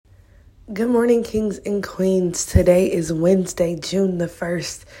Good morning, kings and queens. Today is Wednesday, June the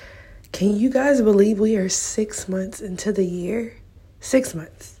 1st. Can you guys believe we are 6 months into the year? 6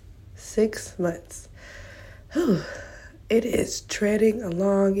 months. 6 months. Whew. It is treading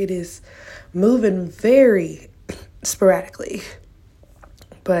along. It is moving very sporadically.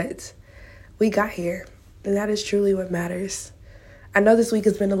 But we got here, and that is truly what matters. I know this week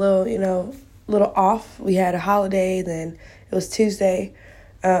has been a little off. We had a holiday, then it was Tuesday.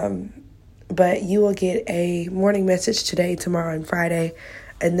 But you will get a morning message today, tomorrow, and Friday.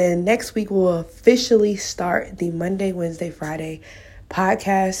 And then next week, we'll officially start the Monday, Wednesday, Friday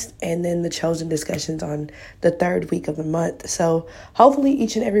podcast, and then the chosen discussions on the third week of the month. So hopefully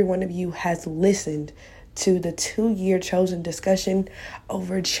each and every one of you has listened to the 2-year chosen discussion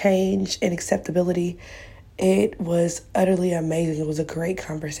over change and acceptability. It was utterly amazing. It was a great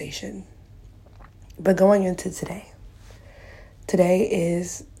conversation. But going into today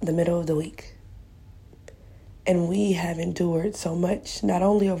is the middle of the week. And we have endured so much, not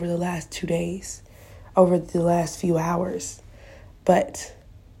only over the last 2 days, over the last few hours, but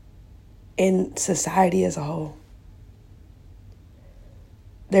in society as a whole.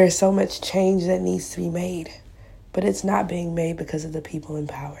 There is so much change that needs to be made, but it's not being made because of the people in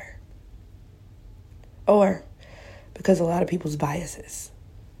power or because of a lot of people's biases.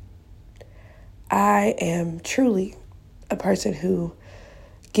 I am truly a person who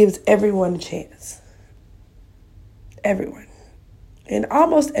gives everyone a chance. Everyone. And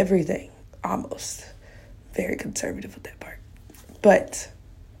almost everything. Almost. Very conservative with that part. But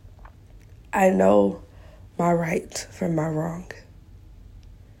I know my right from my wrong.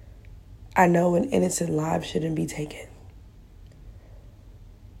 I know when innocent lives shouldn't be taken.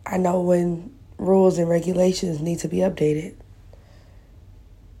 I know when rules and regulations need to be updated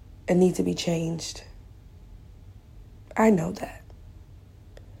and need to be changed. I know that.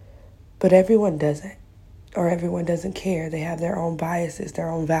 But everyone doesn't. Or everyone doesn't care. They have their own biases, their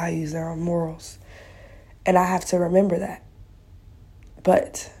own values, their own morals. And I have to remember that.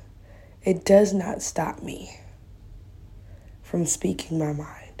 But it does not stop me from speaking my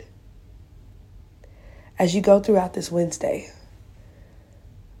mind. As you go throughout this Wednesday,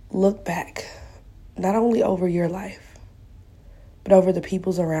 look back, not only over your life, but over the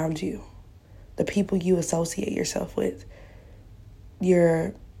peoples around you, the people you associate yourself with,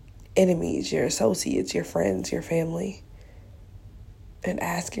 your enemies, your associates, your friends, your family, and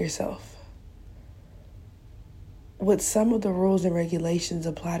ask yourself, would some of the rules and regulations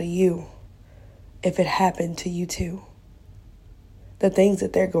apply to you if it happened to you too? The things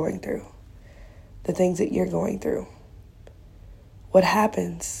that they're going through, the things that you're going through. What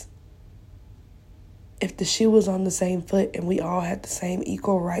happens if the shoe was on the same foot and we all had the same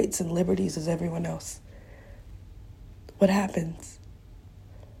equal rights and liberties as everyone else? What happens?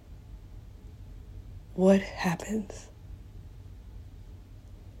 What happens?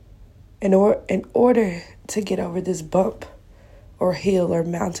 In order to get over this bump or hill or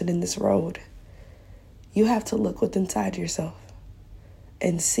mountain in this road, you have to look within inside yourself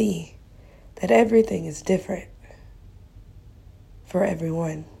and see that everything is different for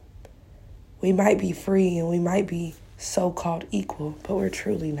everyone. We might be free and we might be so-called equal, but we're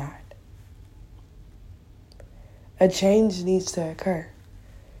truly not. A change needs to occur.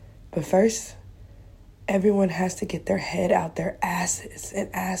 But first, everyone has to get their head out their asses and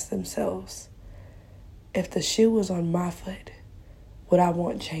ask themselves, if the shoe was on my foot, would I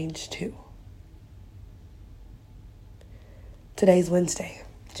want change too? Today's Wednesday,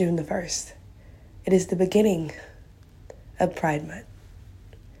 June the 1st. It is the beginning of Pride Month.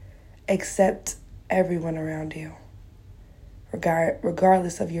 Accept everyone around you,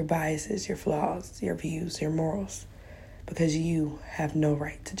 regardless of your biases, your flaws, your views, your morals, because you have no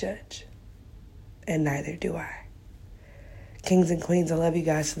right to judge. And neither do I. Kings and queens, I love you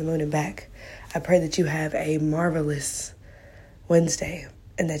guys to the moon and back. I pray that you have a marvelous Wednesday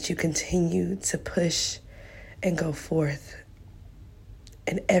and that you continue to push and go forth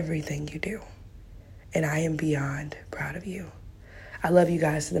in everything you do. And I am beyond proud of you. I love you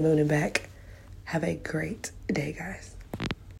guys to the moon and back. Have a great day, guys.